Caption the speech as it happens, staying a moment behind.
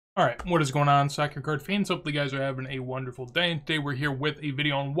Alright, what is going on, soccer card fans? Hopefully you guys are having a wonderful day. And today we're here with a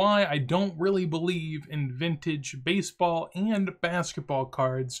video on why I don't really believe in vintage baseball and basketball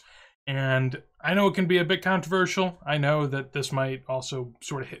cards. And I know it can be a bit controversial. I know that this might also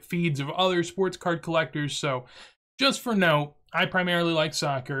sort of hit feeds of other sports card collectors. So just for note, I primarily like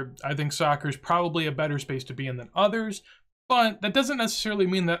soccer. I think soccer is probably a better space to be in than others. But that doesn't necessarily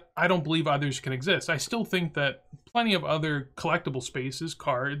mean that I don't believe others can exist. I still think that plenty of other collectible spaces,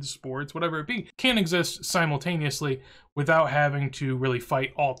 cards, sports, whatever it be, can exist simultaneously without having to really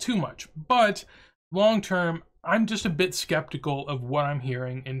fight all too much. But long term, I'm just a bit skeptical of what I'm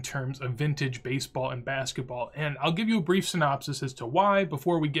hearing in terms of vintage baseball and basketball. And I'll give you a brief synopsis as to why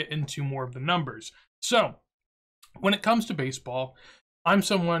before we get into more of the numbers. So, when it comes to baseball, I'm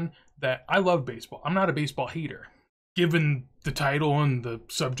someone that I love baseball. I'm not a baseball hater. Given the title and the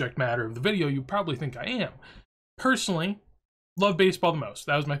subject matter of the video, you probably think I am. Personally, love baseball the most.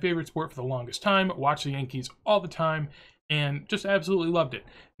 That was my favorite sport for the longest time. Watched the Yankees all the time and just absolutely loved it.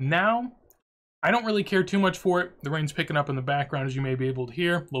 Now, I don't really care too much for it. The rain's picking up in the background, as you may be able to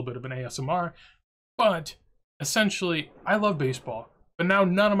hear. A little bit of an ASMR. But essentially, I love baseball. But now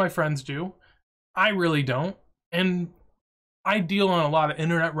none of my friends do. I really don't. And I deal on a lot of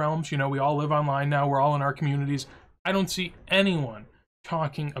internet realms. You know, we all live online now. We're all in our communities. I don't see anyone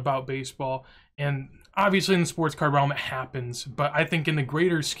talking about baseball, and obviously in the sports card realm it happens, but I think in the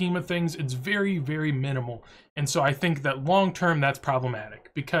greater scheme of things it's very, very minimal. And so I think that long term that's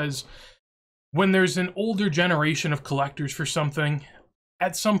problematic, because when there's an older generation of collectors for something,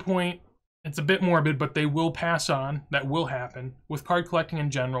 at some point it's a bit morbid, but they will pass on. That will happen. With card collecting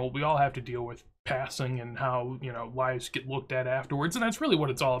in general, we all have to deal with passing and how, you know, lives get looked at afterwards, and that's really what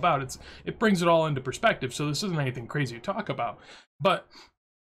it's all about. It brings it all into perspective, so this isn't anything crazy to talk about. But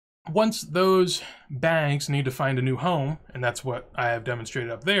once those bags need to find a new home, and that's what I have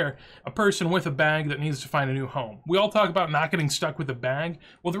demonstrated up there, a person with a bag that needs to find a new home. We all talk about not getting stuck with a bag.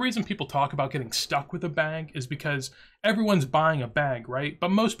 Well, the reason people talk about getting stuck with a bag is because everyone's buying a bag, right? But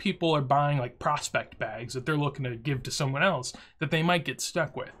most people are buying like prospect bags that they're looking to give to someone else that they might get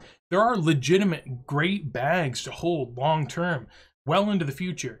stuck with. There are legitimate great bags to hold long term, well into the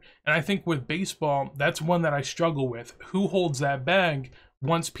future. And I think with baseball, that's one that I struggle with. Who holds that bag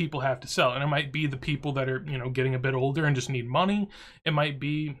once people have to sell? And it might be the people that are, you know, getting a bit older and just need money. It might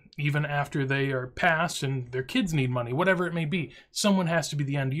be even after they are passed and their kids need money, whatever it may be. Someone has to be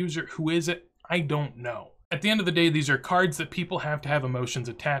the end user. Who is it? I don't know. At the end of the day, these are cards that people have to have emotions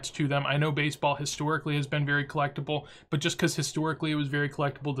attached to them. I know baseball historically has been very collectible, but just because historically it was very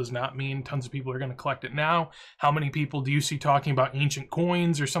collectible does not mean tons of people are going to collect it now. How many people do you see talking about ancient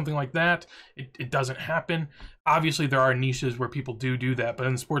coins or something like that? It doesn't happen. Obviously, there are niches where people do that, but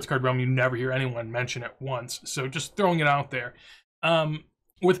in the sports card realm, you never hear anyone mention it once. So just throwing it out there.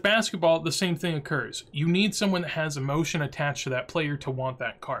 With basketball, the same thing occurs. You need someone that has emotion attached to that player to want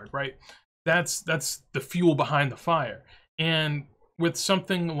that card, right? That's the fuel behind the fire. And with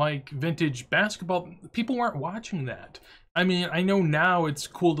something like vintage basketball, people weren't watching that. I mean, I know now it's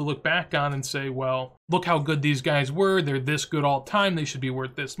cool to look back on and say, well, look how good these guys were. They're this good all time. They should be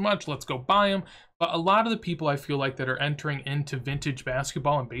worth this much. Let's go buy them. But a lot of the people I feel like that are entering into vintage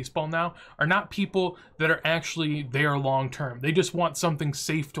basketball and baseball now are not people that are actually there long term. They just want something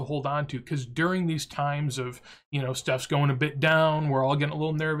safe to hold on to, because during these times of, you know, stuff's going a bit down, we're all getting a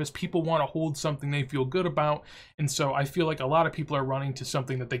little nervous, people want to hold something they feel good about. And so I feel like a lot of people are running to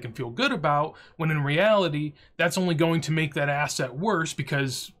something that they can feel good about, when in reality, that's only going to make that asset worse,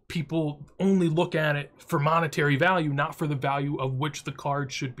 because people only look at it for monetary value, not for the value of which the card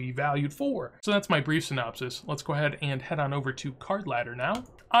should be valued for. So that's my brief synopsis. Let's go ahead and head on over to Card Ladder now.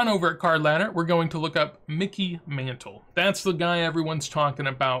 On over at Card Ladder, we're going to look up Mickey Mantle. That's the guy everyone's talking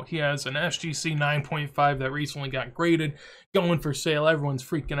about. He has an SGC 9.5 that recently got graded, going for sale. Everyone's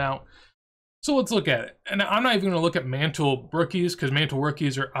freaking out. So let's look at it. And I'm not even going to look at Mantle rookies, because Mantle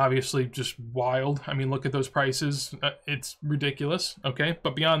rookies are obviously just wild. I mean, look at those prices. It's ridiculous, okay?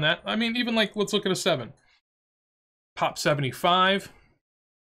 But beyond that, I mean, even like, let's look at a 7. Pop 75.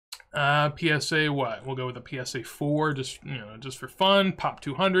 PSA what? We'll go with a PSA 4, just, you know, just for fun. Pop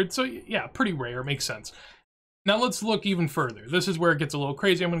 200. So yeah, pretty rare. Makes sense. Now let's look even further. This is where it gets a little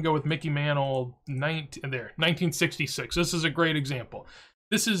crazy. I'm going to go with Mickey Mantle 1966. This is a great example.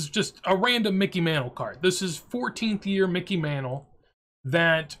 This is just a random Mickey Mantle card. This is 14th year Mickey Mantle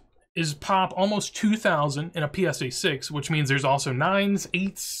that is pop almost 2,000 in a PSA 6, which means there's also 9s,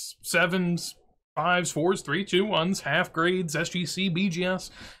 8s, 7s, 5s, 4s, 3, 2, 1s, half grades, SGC,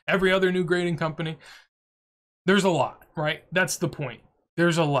 BGS, every other new grading company. There's a lot, right? That's the point.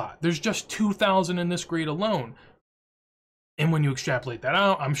 There's a lot. There's just 2,000 in this grade alone. And when you extrapolate that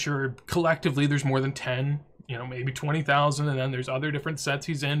out, I'm sure collectively there's more than 10, you know, maybe 20,000, and then there's other different sets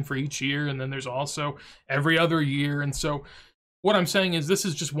he's in for each year, and then there's also every other year. And so what I'm saying is this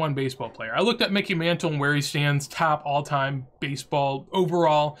is just one baseball player. I looked at Mickey Mantle and where he stands top all-time baseball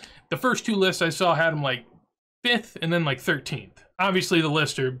overall. The first two lists I saw had him like 5th and then like 13th. Obviously the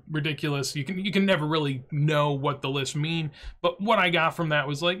lists are ridiculous. You can never really know what the lists mean, but what I got from that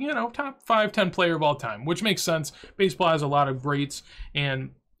was like, you know, top 5, 10 player of all time, which makes sense. Baseball has a lot of greats,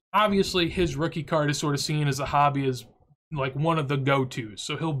 and obviously his rookie card is sort of seen as a hobby, as like one of the go-tos.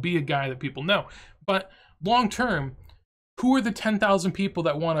 So he'll be a guy that people know. But long term, who are the 10,000 people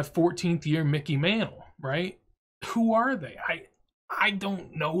that want a 14th year Mickey Mantle, right? Who are they? I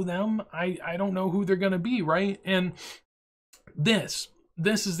don't know them. I don't know who they're going to be, right? And this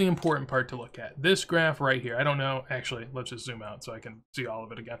is the important part to look at. This graph right here. I don't know. Actually, let's just zoom out so I can see all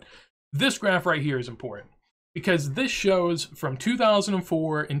of it again. This graph right here is important because this shows from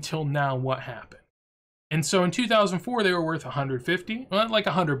 2004 until now what happened. And so in 2004, they were worth 150, well, like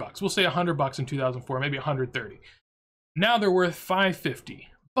 $100. We'll say $100 in 2004, maybe 130. Now they're worth 550.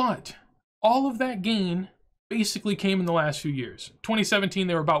 But all of that gain basically came in the last few years. 2017,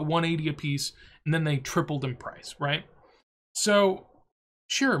 they were about 180 a piece, and then they tripled in price, right? So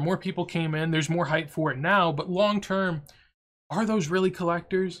sure, more people came in, there's more hype for it now, but long term, are those really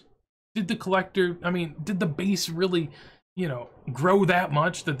collectors? Did the base really, you know, grow that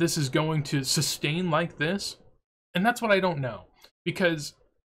much that this is going to sustain like this? And that's what I don't know. Because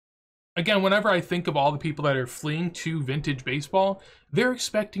again, whenever I think of all the people that are fleeing to vintage baseball, they're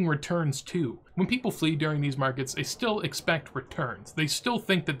expecting returns too. When people flee during these markets, they still expect returns. They still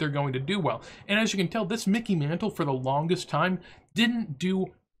think that they're going to do well. And as you can tell, this Mickey Mantle for the longest time didn't do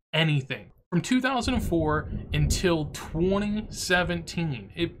anything. From 2004 until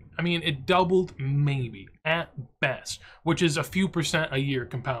 2017, it doubled maybe at best, which is a few percent a year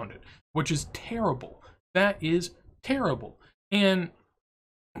compounded, which is terrible. That is terrible. And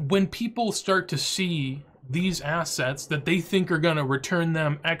when people start to see these assets that they think are going to return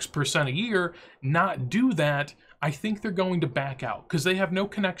them X% a year not do that, I think they're going to back out because they have no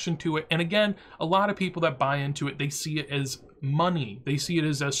connection to it. And again, a lot of people that buy into it, they see it as money. They see it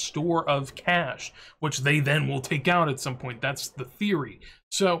as a store of cash, which they then will take out at some point. That's the theory.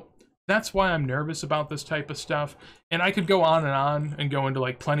 So that's why I'm nervous about this type of stuff. And I could go on and go into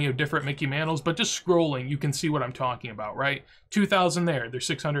like plenty of different Mickey Mantles, but just scrolling, you can see what I'm talking about, right? 2,000 there, they're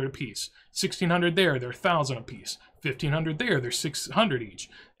 600 a piece. 1,600 there, they're 1,000 a piece. 1,500 there, they're 600 each.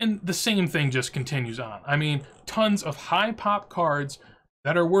 And the same thing just continues on. I mean, tons of high pop cards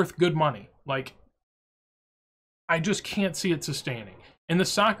that are worth good money. Like, I just can't see it sustaining. In the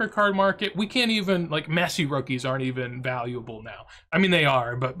soccer card market, we can't even, like, Messi rookies aren't even valuable now. I mean, they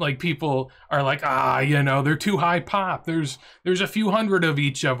are, but, like, people are like, you know, they're too high pop. There's a few hundred of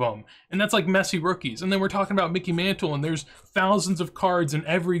each of them. And that's like Messi rookies. And then we're talking about Mickey Mantle, and there's thousands of cards in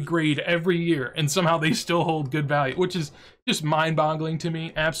every grade every year, and somehow they still hold good value, which is just mind-boggling to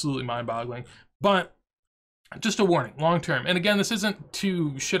me. Absolutely mind-boggling. But just a warning, long term. And again, this isn't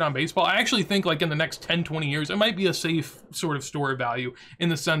to shit on baseball. I actually think like in the next 10, 20 years, it might be a safe sort of store of value in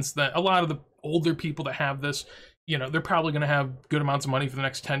the sense that a lot of the older people that have this, you know, they're probably going to have good amounts of money for the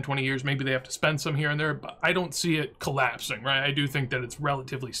next 10, 20 years. Maybe they have to spend some here and there, but I don't see it collapsing, right? I do think that it's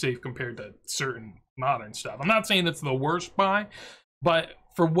relatively safe compared to certain modern stuff. I'm not saying it's the worst buy, but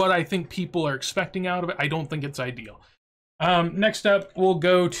for what I think people are expecting out of it, I don't think it's ideal. Next up, we'll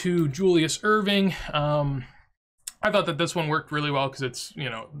go to Julius Erving. I thought that this one worked really well because it's, you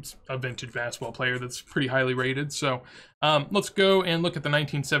know, it's a vintage basketball player that's pretty highly rated. So let's go and look at the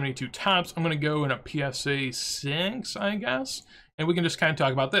 1972 Topps. I'm going to go in a PSA 6, I guess, and we can just kind of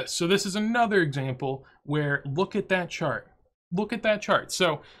talk about this. So this is another example where look at that chart. Look at that chart.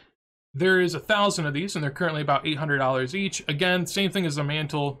 So there is 1,000 of these, and they're currently about $800 each. Again, same thing as the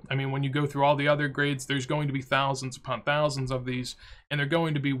Mantle. I mean, when you go through all the other grades, there's going to be thousands upon thousands of these, and they're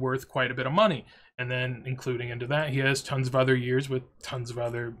going to be worth quite a bit of money. And then including into that, he has tons of other years with tons of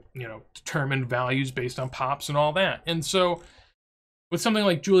other, you know, determined values based on pops and all that. And so with something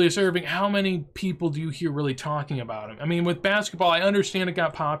like Julius Erving, how many people do you hear really talking about him? I mean, with basketball, I understand it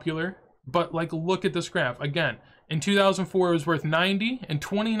got popular, but like, look at this graph. Again, in 2004, it was worth 90. In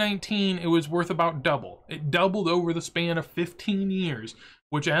 2019, it was worth about double. It doubled over the span of 15 years,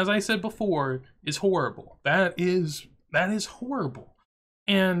 which, as I said before, is horrible. That is horrible.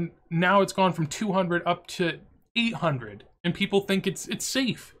 And now it's gone from 200 up to 800, and people think it's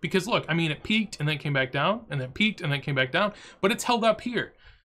safe because look, I mean, it peaked and then came back down, and then peaked and then came back down, but it's held up here.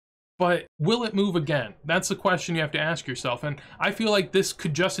 But will it move again? That's the question you have to ask yourself. And I feel like this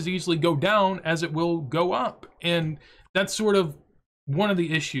could just as easily go down as it will go up. And that's sort of one of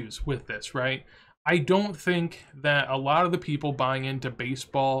the issues with this, right? I don't think that a lot of the people buying into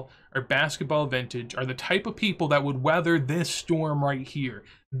baseball or basketball vintage are the type of people that would weather this storm right here.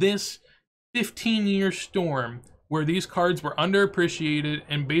 This 15-year storm where these cards were underappreciated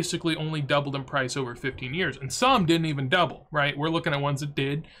and basically only doubled in price over 15 years. And some didn't even double, right? We're looking at ones that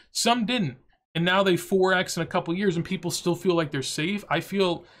did. Some didn't. And now they 4x in a couple years and people still feel like they're safe. I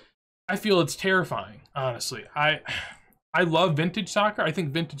feel it's terrifying, honestly. I love vintage soccer. I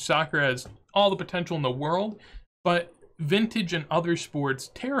think vintage soccer has all the potential in the world, but vintage and other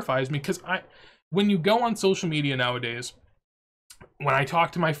sports terrifies me because when you go on social media nowadays, when I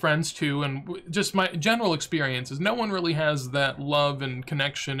talk to my friends too, and just my general experiences, no one really has that love and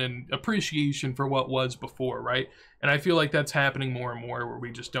connection and appreciation for what was before, right? And I feel like that's happening more and more where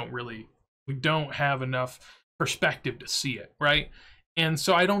we just we don't have enough perspective to see it, right? And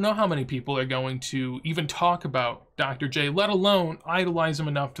so I don't know how many people are going to even talk about Dr. J, let alone idolize him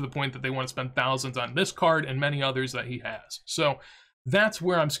enough to the point that they want to spend thousands on this card and many others that he has. So that's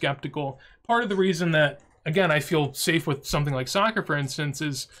where I'm skeptical. Part of the reason that, again, I feel safe with something like soccer, for instance,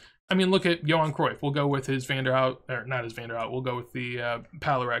 is, I mean, look at Johan Cruyff. We'll go with his Vanderhout, or not his Vanderhout, we'll go with the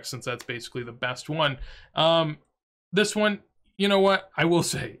Palarex, since that's basically the best one. This one, you know what? I will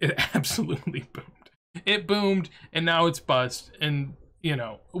say, it absolutely boomed. It boomed, and now it's bust, and you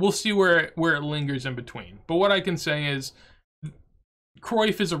know, we'll see where it lingers in between. But what I can say is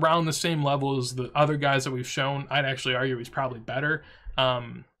Cruyff is around the same level as the other guys that we've shown. I'd actually argue he's probably better.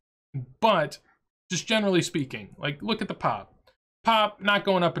 But just generally speaking, like, look at the Pop. Pop, not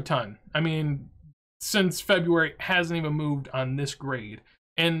going up a ton. I mean, since February, hasn't even moved on this grade.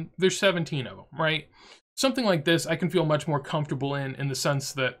 And there's 17 of them, right? Something like this, I can feel much more comfortable in the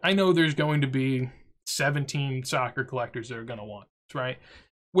sense that I know there's going to be 17 soccer collectors that are going to want, right?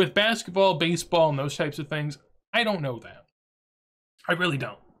 With basketball, baseball, and those types of things, I don't know that. I really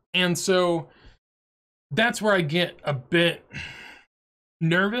don't. And so that's where I get a bit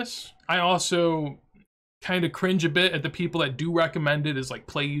nervous. I also kind of cringe a bit at the people that do recommend it as like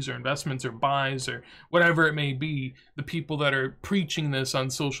plays or investments or buys or whatever it may be, the people that are preaching this on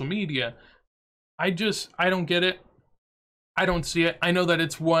social media. I don't get it. I don't see it. I know that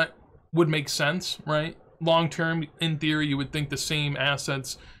it's what would make sense, right? Long term, in theory, you would think the same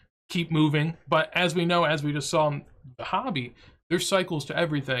assets keep moving, but as we know, as we just saw in the hobby, there's cycles to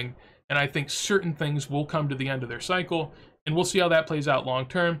everything, and I think certain things will come to the end of their cycle, and we'll see how that plays out long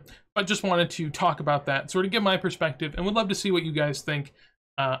term. But just wanted to talk about that, sort of give my perspective, and would love to see what you guys think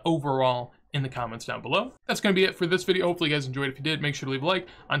overall in the comments down below. That's going to be it for this video. Hopefully you guys enjoyed. If you did, make sure to leave a like.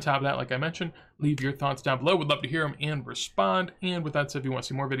 On top of that, like I mentioned, leave your thoughts down below. Would love to hear them and respond. And with that said, if you want to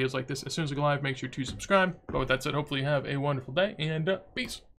see more videos like this as soon as I go live, make sure to subscribe. But with that said, hopefully you have a wonderful day, and peace.